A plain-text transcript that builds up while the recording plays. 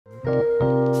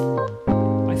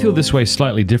I feel this way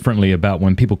slightly differently about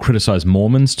when people criticize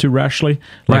Mormons too rashly.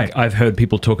 Like, Right. I've heard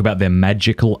people talk about their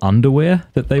magical underwear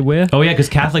that they wear. Oh yeah, because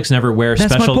Catholics never wear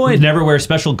That's my point. never wear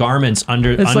special garments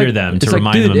under them to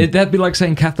remind dude, them. that'd be like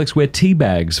saying Catholics wear tea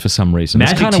bags for some reason.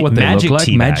 That's kind of what they look like.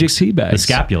 Magic tea bags. The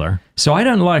scapular. So I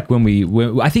don't like when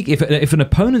I think if an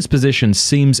opponent's position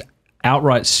seems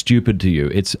outright stupid to you,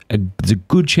 it's a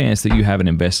good chance that you haven't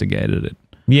investigated it.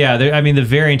 Yeah, I mean, the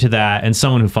variant to that, and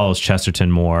someone who follows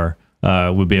Chesterton more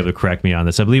would be able to correct me on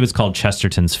this. I believe it's called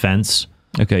Chesterton's fence.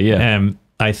 Okay, yeah. And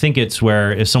I think it's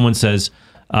where if someone says,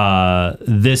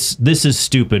 this is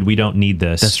stupid, we don't need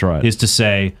this. That's right. Is to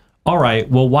say, all right,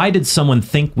 well, why did someone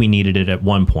think we needed it at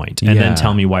one point? And then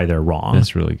tell me why they're wrong.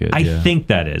 That's really good. I think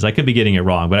that is. I could be getting it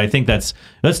wrong, but I think let's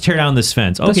tear down this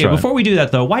fence. Okay, right. Before we do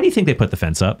that, though, why do you think they put the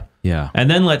fence up? Yeah. And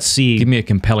then let's see. Give me a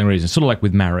compelling reason. Sort of like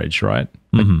with marriage, right?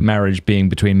 Like marriage being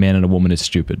between man and a woman is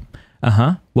stupid.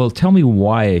 Well, tell me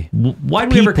why.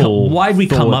 Why'd we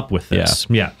come up with this?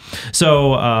 Yeah.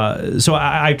 So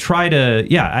I try to.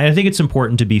 Yeah, I think it's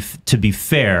important to be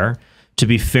fair. To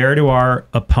be fair to our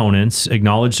opponents,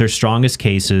 acknowledge their strongest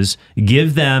cases,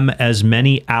 give them as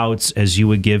many outs as you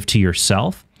would give to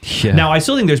yourself. Yeah. Now, I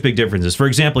still think there's big differences. For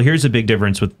example, here's a big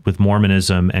difference with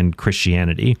Mormonism and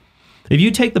Christianity. If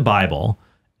you take the Bible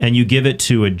and you give it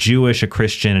to a Jewish, a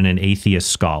Christian, and an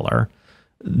atheist scholar,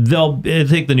 they'll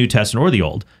take the New Testament or the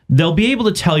Old. They'll be able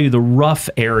to tell you the rough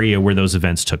area where those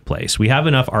events took place. We have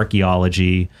enough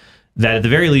archaeology that at the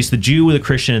very least, the Jew, the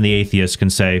Christian, and the atheist can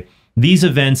say, these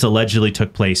events allegedly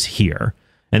took place here.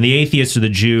 And the atheist or the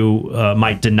Jew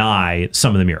might deny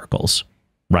some of the miracles,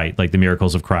 right? Like the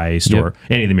miracles of Christ or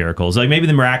any of the miracles. Like maybe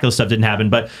the miraculous stuff didn't happen,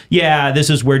 but yeah, this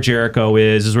is where Jericho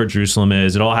is, this is where Jerusalem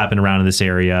is. It all happened around in this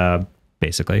area,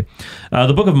 basically.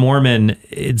 The Book of Mormon,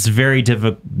 it's very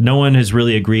difficult. No one has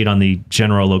really agreed on the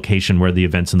general location where the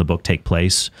events in the book take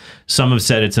place. Some have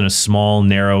said it's in a small,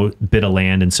 narrow bit of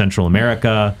land in Central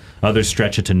America. Others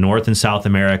stretch it to North and South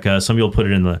America. Some people put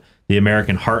it in the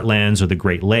American heartlands or the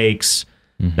Great Lakes.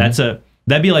 That'd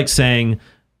be like saying,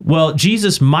 well,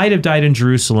 Jesus might have died in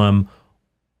Jerusalem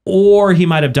or he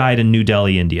might have died in New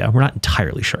Delhi, India. We're not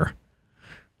entirely sure.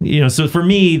 So for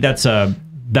me, that's a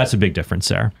big difference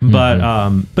there. But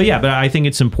I think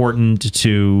it's important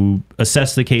to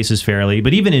assess the cases fairly.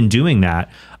 But even in doing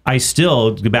that, I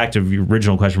still go back to the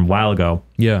original question from a while ago.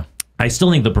 Yeah. I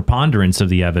still think the preponderance of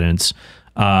the evidence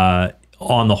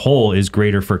on the whole is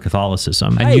greater for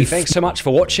Catholicism. Hey, thanks so much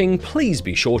for watching. Please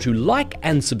be sure to like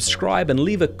and subscribe and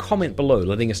leave a comment below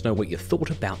letting us know what you thought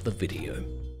about the video.